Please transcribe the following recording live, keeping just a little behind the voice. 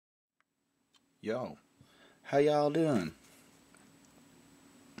Yo, how y'all doing?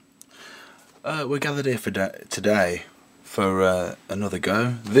 We're gathered here for today for another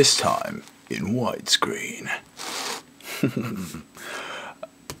go, this time in widescreen.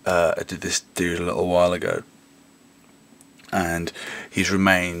 I did this dude a little while ago, and he's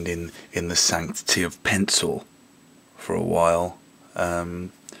remained in the sanctity of pencil for a while,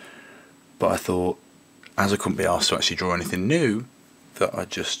 but I thought, as I couldn't be asked to actually draw anything new, that I'd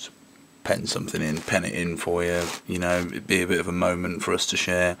just pen it in for you, it'd be a bit of a moment for us to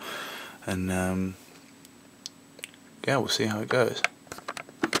share, and yeah, we'll see how it goes.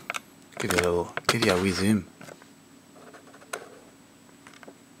 Give you a wee zoom.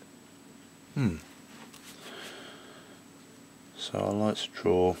 So I like to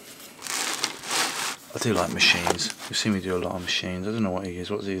draw. I do like machines. You've seen me do a lot of machines. I don't know what he is.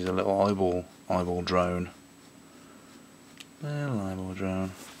 What's he? He's a little eyeball drone. Little eyeball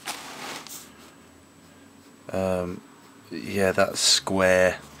drone. Yeah, that's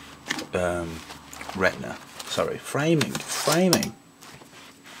square retina. Sorry, framing.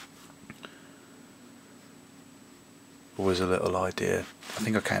 Always a little idea. I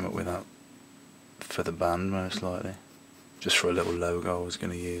think I came up with that for the band, most likely. Just for a little logo I was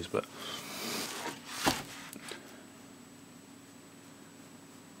going to use, but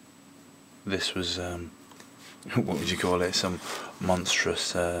this was, what would you call it? Some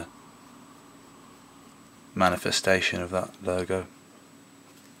monstrous manifestation of that logo.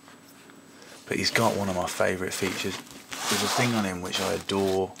 But he's got one of my favourite features. There's a thing on him which I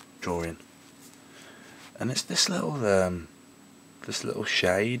adore drawing, and it's this little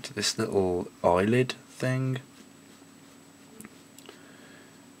shade, this little eyelid thing.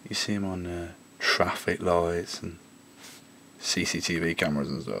 You see him on traffic lights and CCTV cameras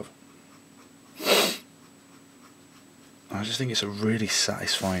and stuff. I just think it's a really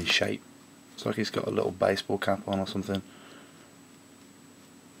satisfying shape. It's like he's got a little baseball cap on or something.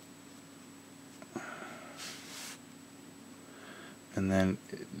 And then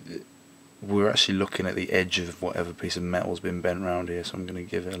we're actually looking at the edge of whatever piece of metal's been bent round here, so I'm going to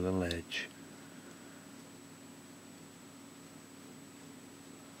give it a little edge.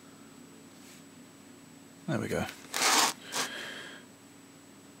 There we go.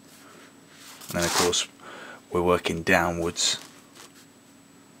 And then of course we're working downwards,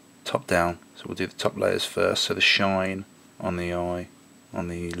 top down, so we'll do the top layers first, so the shine on the eye, on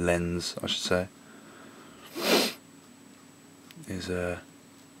the lens I should say, is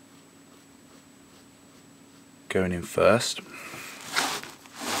going in first.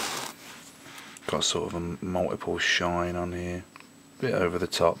 Got sort of a multiple shine on here, a bit over the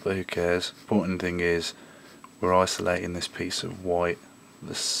top, but who cares. Important thing is we're isolating this piece of white,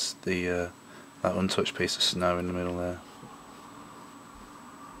 that untouched piece of snow in the middle there.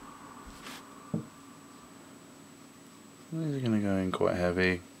 These are going to go in quite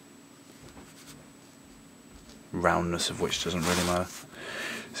heavy, roundness of which doesn't really matter.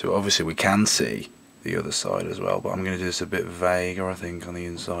 So obviously we can see the other side as well, but I'm going to do this a bit vaguer, I think, on the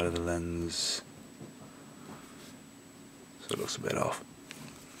inside of the lens, so it looks a bit off.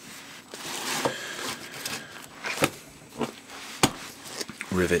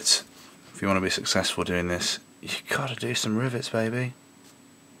 Rivets. If you want to be successful doing this, you've got to do some rivets, baby.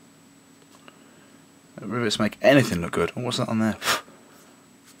 Rivets make anything look good. Oh, what's that on there?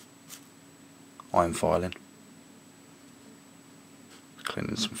 Iron filing.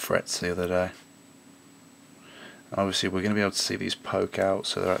 Cleaning some frets the other day. Obviously, we're going to be able to see these poke out,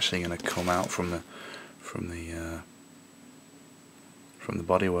 so they're actually going to come out from the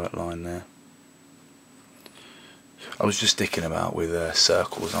bodywork line there. I was just sticking about with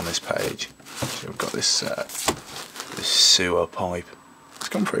circles on this page. So we've got this this sewer pipe. It's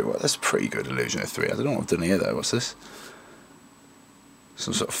gone pretty well. That's a pretty good illusion of 3. I don't know what I've done here though. What's this?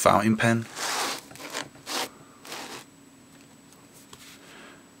 Some sort of fountain pen.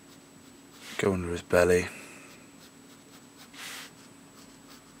 Go under his belly.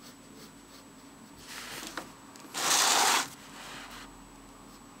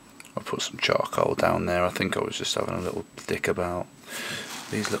 I put some charcoal down there. I think I was just having a little dick about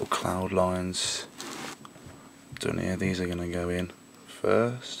these little cloud lines done here. These are going to go in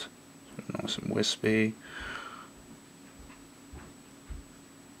first, nice and wispy.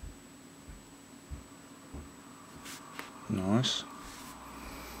 Nice.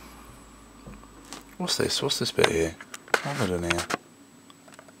 What's this? What's this bit here? What have I done here?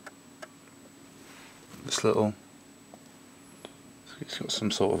 This little. It's got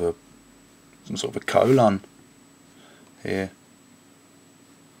some sort of a colon here.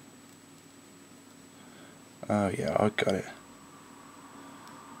 Oh yeah, I got it.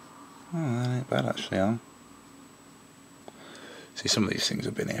 Oh, that ain't bad actually, huh? See, some of these things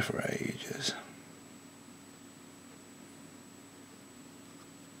have been here for ages.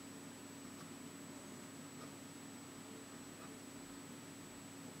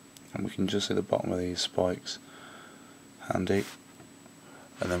 And we can just see the bottom of these spikes. Handy.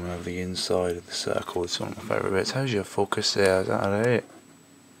 And then we have the inside of the circle. It's one of my favourite bits. How's your focus there? Is that alright?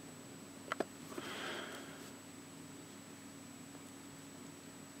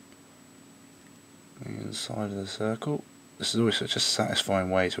 The inside of the circle. This is always such a satisfying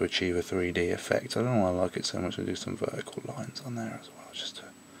way to achieve a 3D effect. I don't know why I like it so much. I do some vertical lines on there as well, just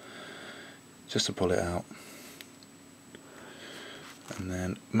to pull it out. And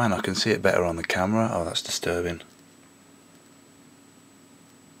then, man, I can see it better on the camera. Oh, that's disturbing.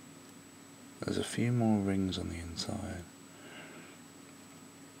 There's a few more rings on the inside.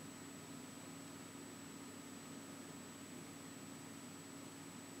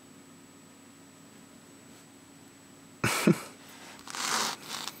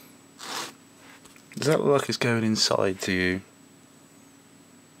 Does that look like it's going inside to you?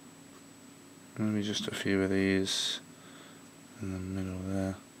 Maybe just a few of these in the middle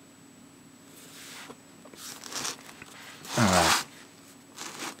there. Alright.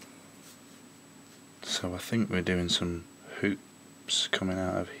 So I think we're doing some hoops coming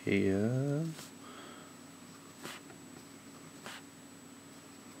out of here.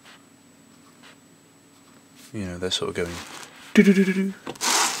 You know, they're sort of going do-do-do-do-do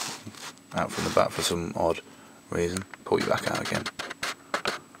out from the back for some odd reason. Pull you back out again.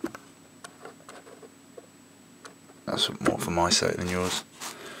 That's more for my sake than yours.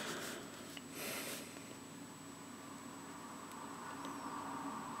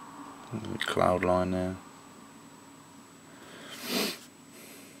 Cloud line there.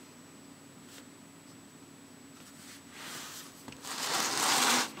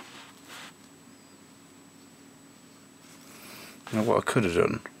 You know what I could have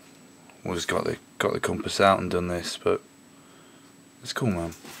done was got the compass out and done this, but it's cool, man.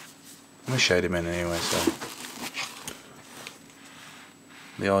 I'm gonna shade him in anyway, so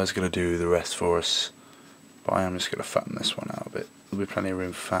the eye's gonna do the rest for us. But I am just gonna fatten this one out a bit. There'll be plenty of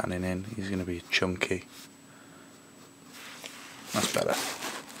room for fattening in. He's gonna be chunky. That's better.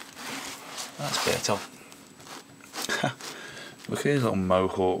 That's better. Look at his little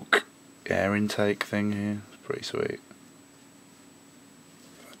mohawk air intake thing here. It's pretty sweet.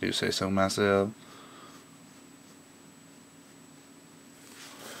 If I do say so myself.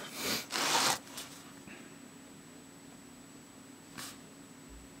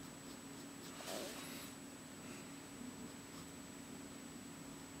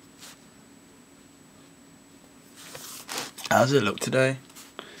 How does it look today?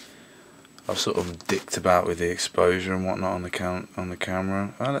 I've sort of dicked about with the exposure and whatnot on the camera.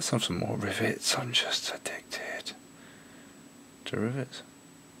 Oh, let's have some more rivets. I'm just addicted to rivets.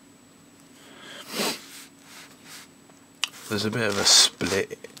 There's a bit of a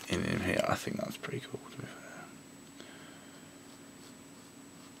split in him here. I think that's pretty cool, to be fair.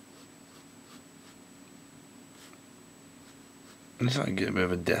 And it's like a bit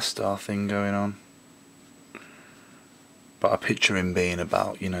of a Death Star thing going on. But I picture him being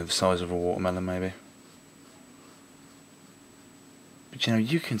about, you know, the size of a watermelon maybe. But you know,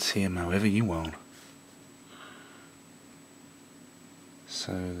 you can see him however you want.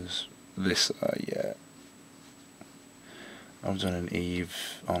 So there's this, yeah. I've done an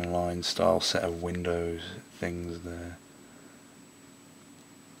Eve Online style set of windows things there.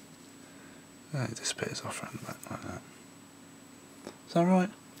 It disappears off around the back like that. Is that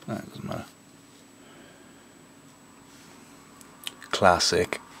right? No, it doesn't matter.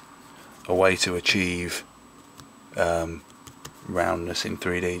 Classic. A way to achieve roundness in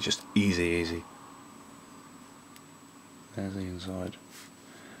 3D. Just easy. There's the inside.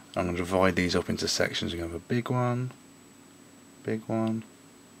 I'm going to divide these up into sections. We're going to have a big one,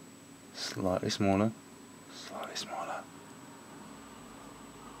 slightly smaller,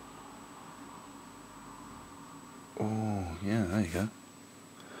 Oh, yeah, there you go.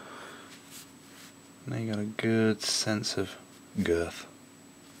 Now you got a good sense of girth,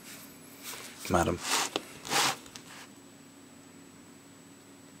 madam.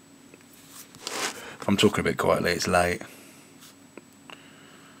 I'm talking a bit quietly, it's late.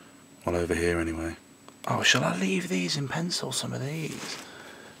 Well, over here anyway. Oh, shall I leave these in pencil, some of these?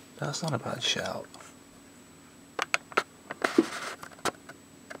 That's not a bad shout.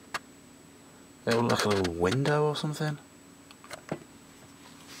 It'll look like a little window or something.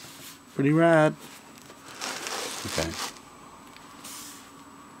 Pretty rad. Okay.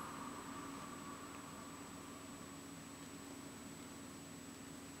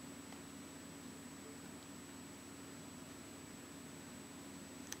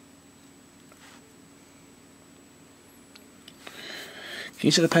 Can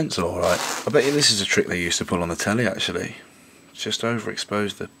you see the pencil alright? I bet you this is a trick they used to pull on the telly actually. Just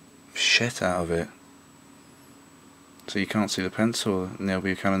overexpose the shit out of it. So you can't see the pencil and there'll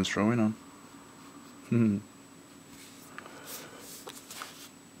be a Cannon's drawing on.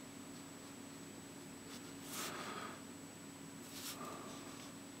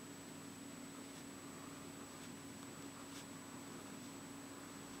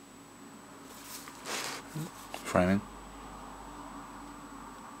 Framing.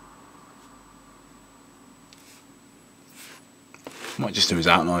 Might just do his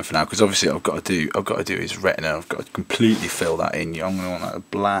outline for now, because obviously I've got to do his retina. I've got to completely fill that in. I'm going to want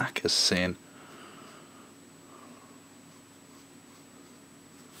that black as sin.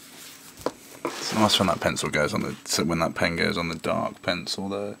 It's nice when that pencil goes on the when that pen goes on the dark pencil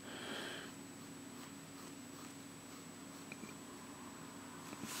there.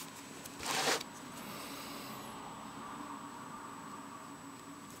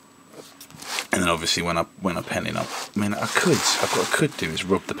 And then obviously when I pen it up, I mean I could do is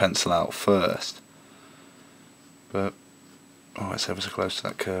rub the pencil out first, but oh, it's ever so close to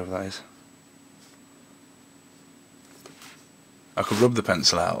that curve, that is. I could rub the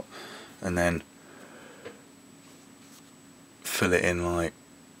pencil out and then fill it in like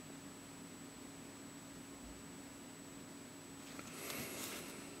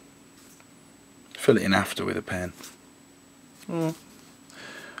after with a pen.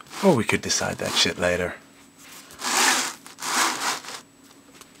 Or we could decide that shit later.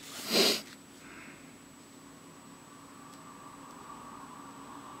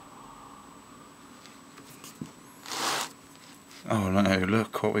 Oh no,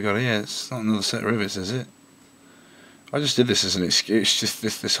 look what we got here. It's not another set of rivets, is it? I just did this as an excuse,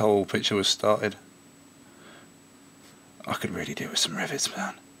 just this whole picture was started. I could really do with some rivets,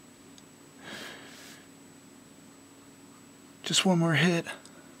 man. Just one more hit.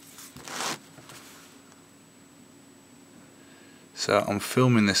 So I'm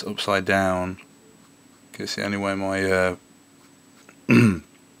filming this upside down, because it's the only way the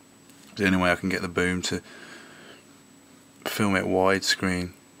only way I can get the boom to film it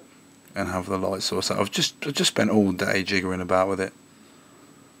widescreen and have the light source. I've just spent all day jiggering about with it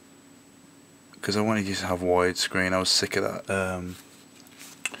because I wanted you to have widescreen. I was sick of that.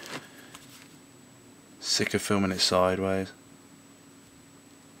 Sick of filming it sideways.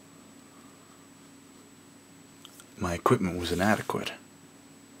 My equipment was inadequate.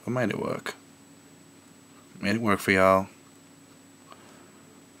 I made it work. Made it work for y'all.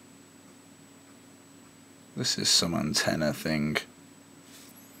 This is some antenna thing.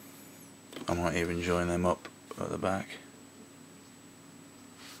 I might even join them up at the back.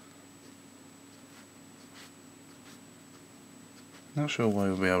 Not sure why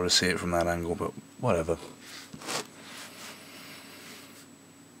we'll be able to see it from that angle, but whatever.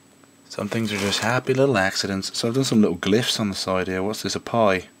 Some things are just happy little accidents. So I've done some little glyphs on the side here. What's this, a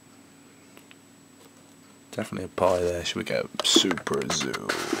pie? Definitely a pie there. Should we go super zoom?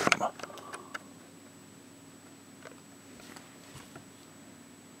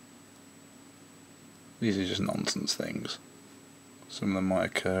 These are just nonsense things. Some of them might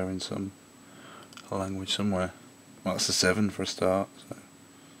occur in some language somewhere. Well, that's a 7 for a start. So.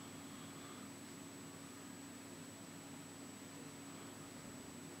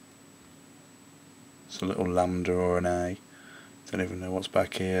 It's a little lambda or an A. Don't even know what's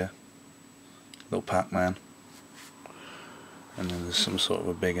back here. Little Pac-Man. And then there's some sort of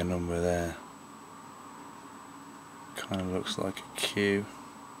a bigger number there. Kind of looks like a Q.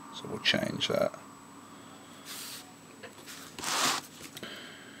 So we'll change that.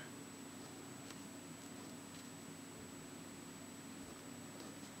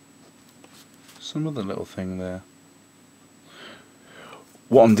 Some other little thing there.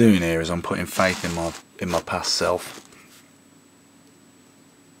 What I'm doing here is I'm putting faith in my past self.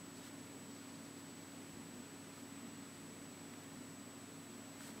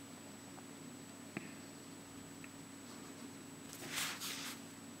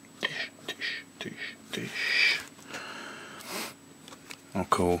 Dish. Oh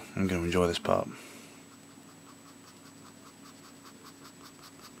cool, I'm going to enjoy this part.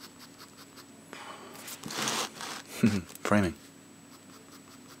 Framing.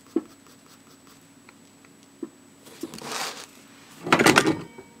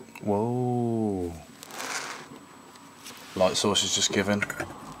 Whoa. Light source is just given.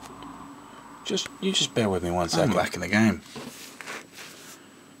 You just bear with me one second. Back in the game.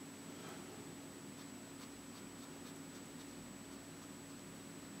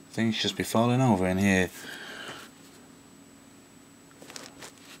 Things just be falling over in here.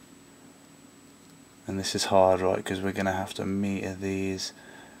 And this is hard, right, because we're going to have to meter these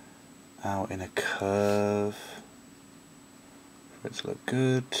out in a curve for it to look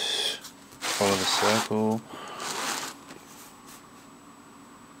good. Follow the circle.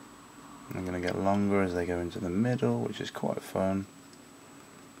 I'm going to get longer as they go into the middle, which is quite fun.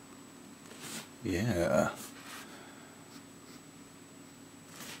 Yeah.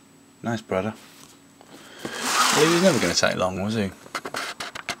 Nice, brother. Well, he was never going to take long, was he?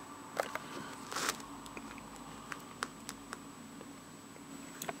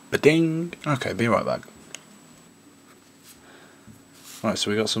 Ba-ding! Okay, be right back. Right, so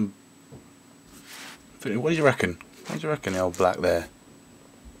we got some... What do you reckon? What do you reckon, the old black there?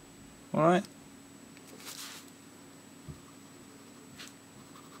 Alright?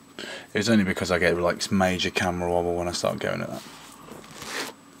 It was only because I get like major camera wobble when I start going at that.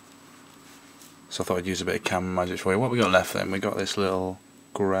 So I thought I'd use a bit of camera magic for you. What we got left then? We got this little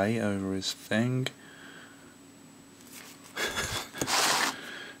grey over his thing.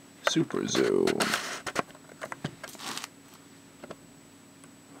 Super zoom.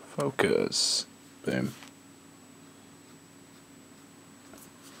 Focus. Boom.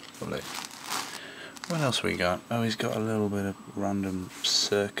 Lovely. What else we got? Oh, he's got a little bit of random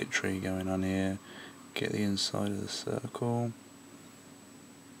circuitry going on here. Get the inside of the circle.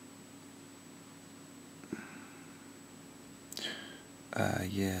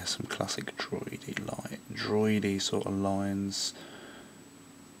 Yeah, some classic droidy sort of lines.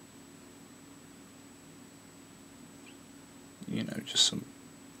 You know, just some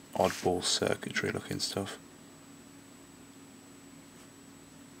oddball circuitry looking stuff.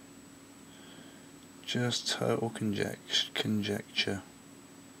 Just total conjecture.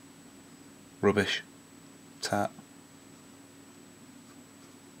 Rubbish. Tat.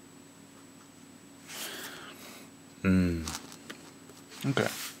 Okay.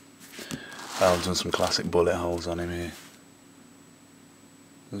 I've done some classic bullet holes on him here.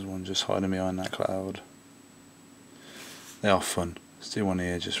 There's one just hiding behind that cloud. They are fun. Let's do one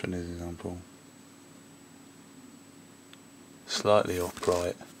here just for an example. Slightly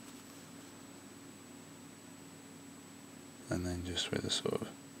upright. And then just with a sort of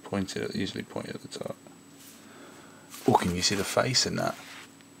pointed, usually pointed at the top. Oh, can you see the face in that?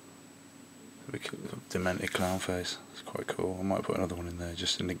 Demented clown face. It's quite cool. I might put another one in there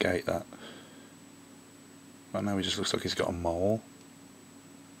just to negate that. Right now he just looks like he's got a mole.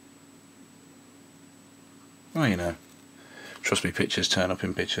 Well, you know. Trust me, pictures turn up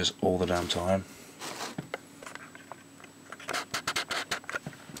in pictures all the damn time.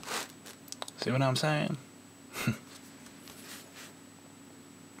 See what I'm saying?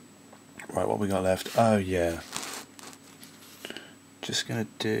 Right, what we got left? Oh yeah. Just gonna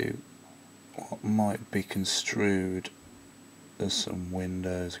do what might be construed as some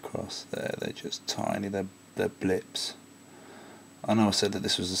windows across there. They're just tiny, they're blips. I know I said that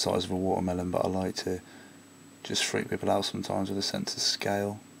this was the size of a watermelon, but I like to just freak people out sometimes with a sense of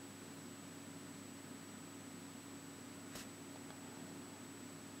scale.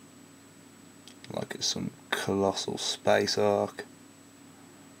 Like it's some colossal space arc.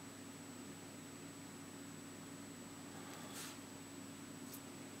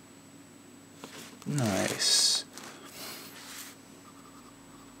 Nice.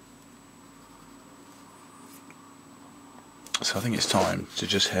 So I think it's time to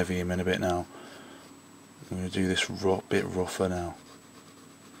just heavy him in a bit now. I'm going to do this bit rougher now.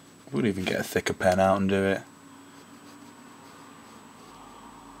 I wouldn't even get a thicker pen out and do it.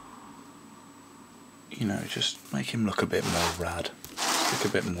 You know, just make him look a bit more rad. Stick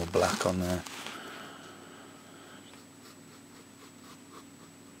a bit more black on there.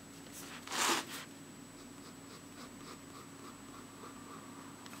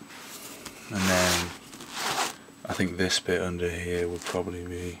 And then I think this bit under here would probably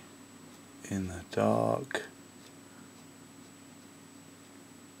be in the dark.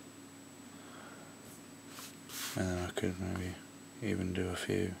 And then I could maybe even do a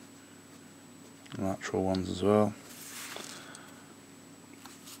few natural ones as well.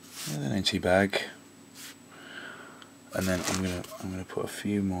 And then empty bag. And then I'm gonna put a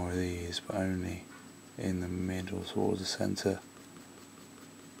few more of these, but only in the middle towards the centre.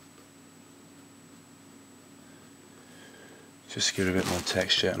 Just to give it a bit more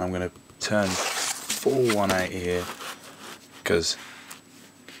texture, and I'm going to turn full 180 here because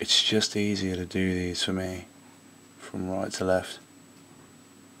it's just easier to do these for me from right to left.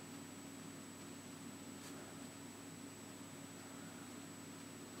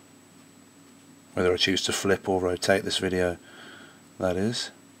 Whether I choose to flip or rotate this video, that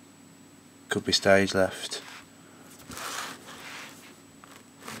is. Could be stage left.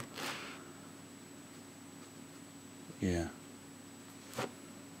 Yeah.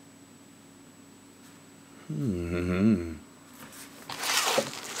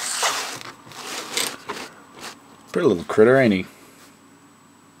 Pretty little critter, ain't he?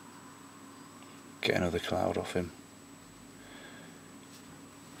 Get another cloud off him.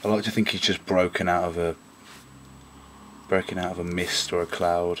 I like to think he's just broken out of a mist or a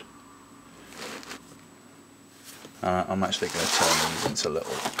cloud. I'm actually going to turn these into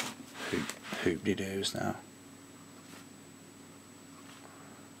little hoop-de-doos now.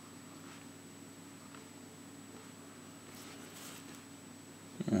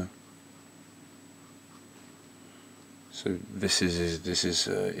 Yeah. So this is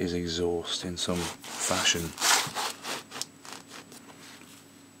his exhaust in some fashion.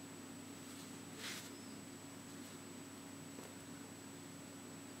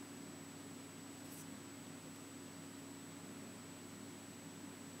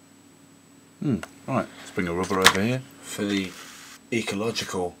 Right, let's bring a rubber over here for the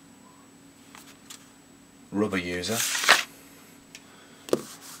ecological rubber user.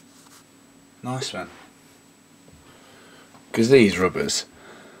 Nice one. Because these rubbers,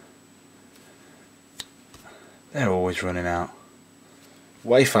 they're always running out.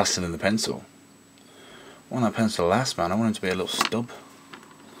 Way faster than the pencil. I want that pencil to last, man. I want it to be a little stub.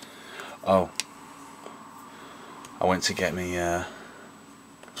 Oh, I went to get me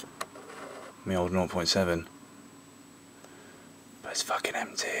my old 0.7, but it's fucking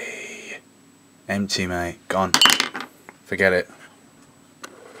empty. Empty, mate. Gone. Forget it.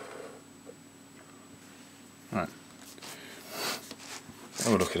 Right.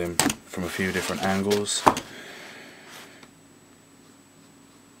 Have a look at him from a few different angles.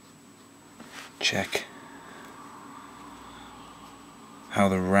 Check how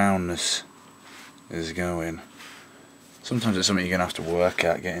the roundness is going. Sometimes it's something you're going to have to work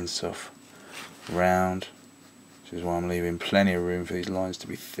at, getting stuff round, which is why I'm leaving plenty of room for these lines to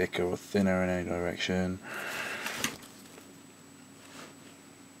be thicker or thinner in any direction.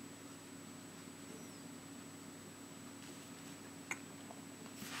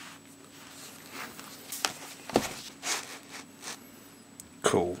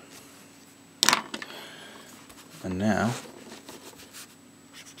 Cool. And now,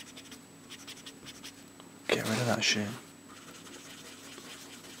 get rid of that shit.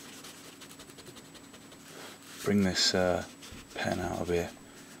 Bring this pen out of here,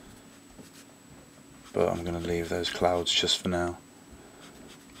 but I'm going to leave those clouds just for now.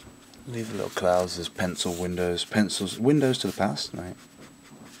 Leave the little clouds as pencil windows. Pencils, windows to the past, mate.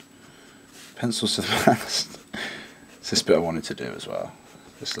 Pencils to the past. It's this bit I wanted to do as well.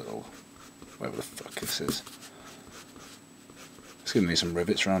 This little, whatever the fuck this is. It's going to need some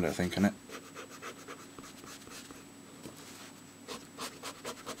rivets around it, I think, isn't it?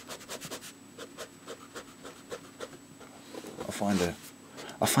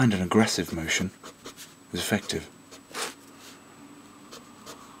 I find an aggressive motion is effective.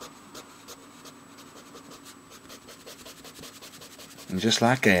 And just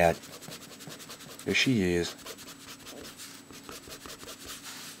like that, there she is.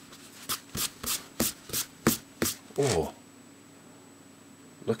 Oh,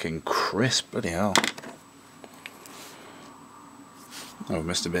 looking crisp, bloody hell. Oh, we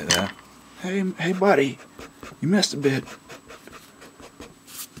missed a bit there. Hey buddy, you missed a bit.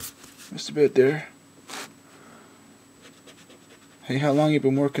 Missed a bit there. Hey, how long you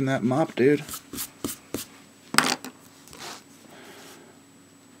been working that mop, dude?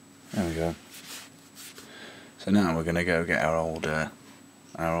 There we go. So now we're gonna go get our old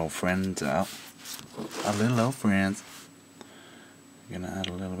friends out. Our little old friends. We're gonna add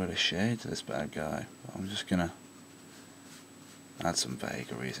a little bit of shade to this bad guy. I'm just gonna add some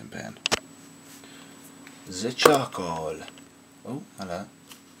vagaries in pen. The charcoal. Oh, hello.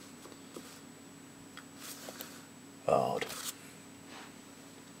 Odd.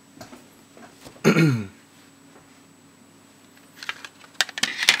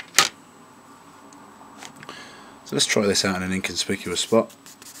 So let's try this out in an inconspicuous spot.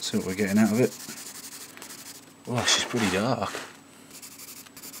 See what we're getting out of it. Oh, she's pretty dark.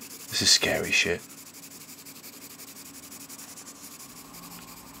 This is scary shit.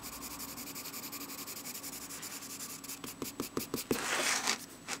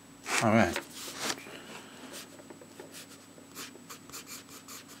 Alright.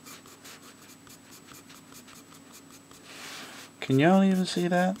 Can y'all even see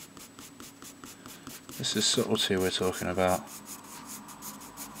that? This is subtlety we're talking about.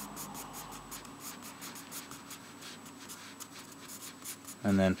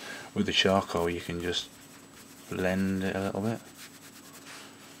 And then with the charcoal you can just blend it a little bit.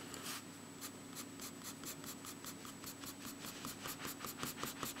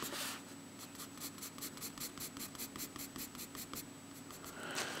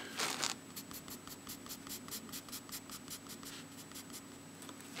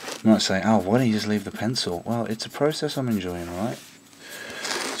 You might say, oh, why don't you just leave the pencil? Well, it's a process I'm enjoying, alright?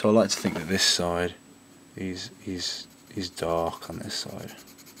 So I like to think that this side is dark on this side.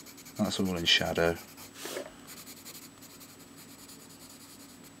 That's all in shadow.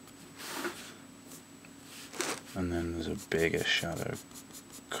 And then there's a bigger shadow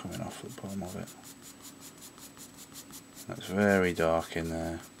coming off the bottom of it. That's very dark in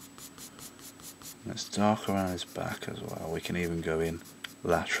there. And it's dark around his back as well. We can even go in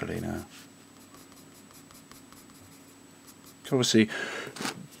laterally now. Obviously,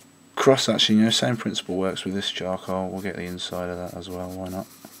 cross hatching, you know, same principle works with this charcoal. We'll get the inside of that as well, why not?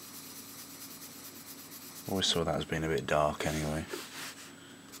 Always saw that as being a bit dark anyway.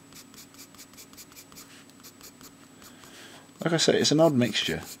 Like I say, it's an odd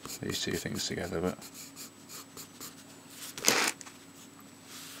mixture, these two things together, but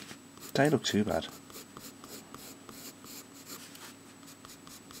they look too bad.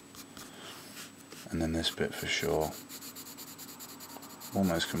 And then this bit for sure.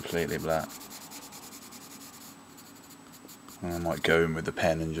 Almost completely black. And I might go in with the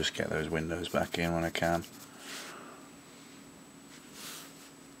pen and just get those windows back in when I can.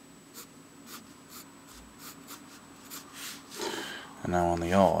 And now on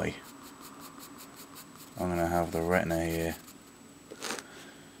the eye, I'm going to have the retina here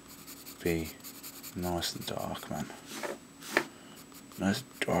be nice and dark, man. Nice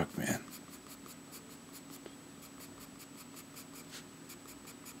and dark, man.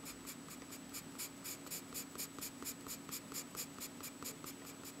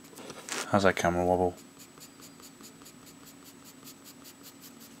 How's that camera wobble?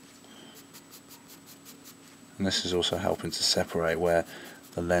 And this is also helping to separate where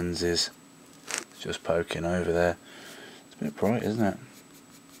the lens is. It's just poking over there. It's a bit bright, isn't it?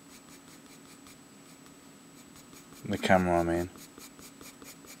 The camera, I mean.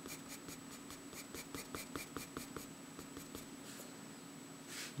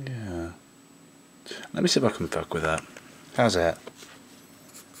 Yeah. Let me see if I can fuck with that. How's that?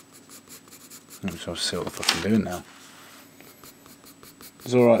 I'll see what the fuck I'm doing now.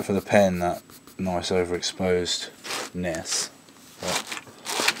 It's alright for the pen, that nice overexposedness, but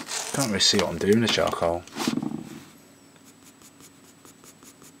can't really see what I'm doing with the charcoal.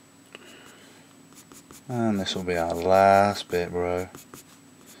 And this will be our last bit, bro.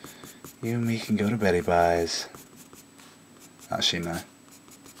 You and me can go to beddy buys. Actually, no.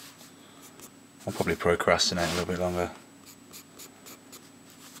 I'll probably procrastinate a little bit longer.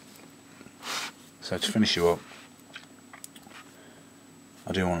 So to finish you up,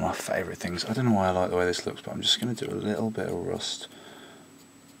 I'll do one of my favourite things. I don't know why I like the way this looks, but I'm just going to do a little bit of rust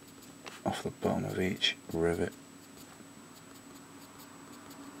off the bottom of each rivet.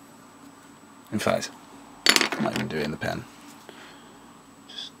 In fact, I might even do it in the pen.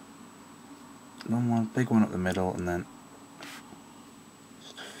 Just one big one up the middle, and then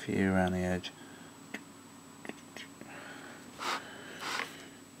just a few around the edge.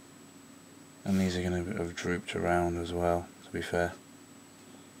 And these are going to have drooped around as well, to be fair.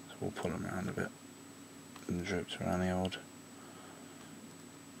 So we'll pull them around a bit. And drooped around the old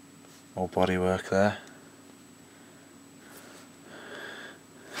bodywork there.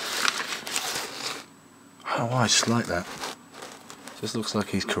 Oh, I just like that. Just looks like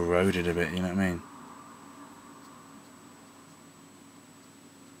he's corroded a bit, you know what I mean?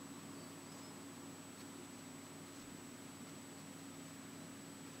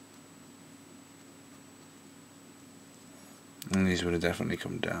 And these would have definitely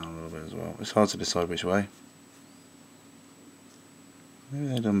come down a little bit as well. It's hard to decide which way. Maybe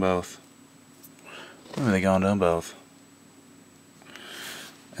they've done both. Maybe they've gone done both.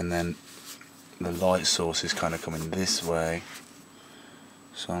 And then the light source is kind of coming this way.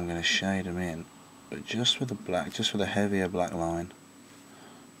 So I'm going to shade them in. But just with the black, just with a heavier black line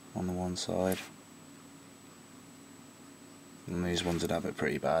on the one side. And these ones would have it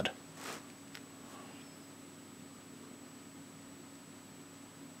pretty bad.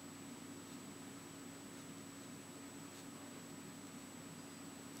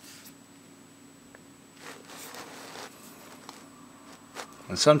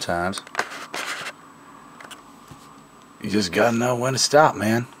 And sometimes you just gotta know when to stop,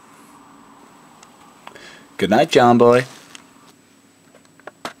 man. Good night, John boy.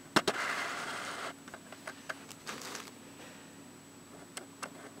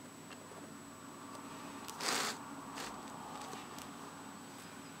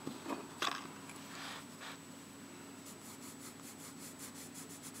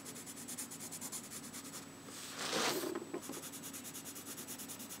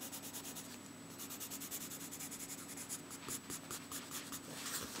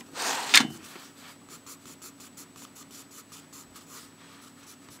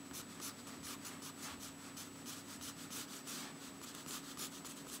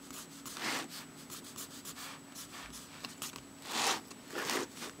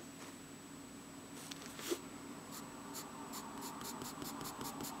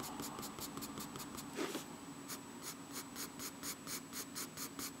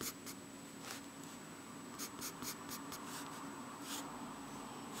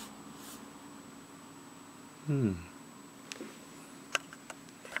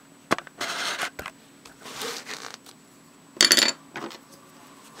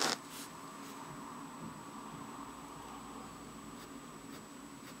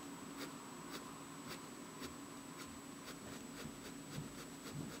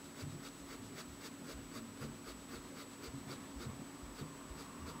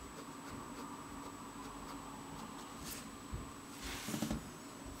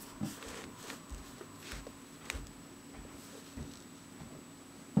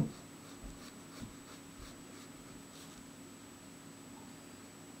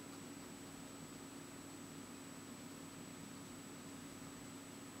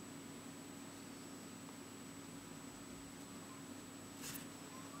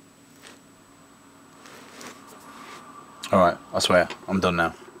 Alright, I swear, I'm done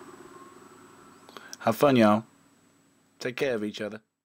now. Have fun, y'all. Take care of each other.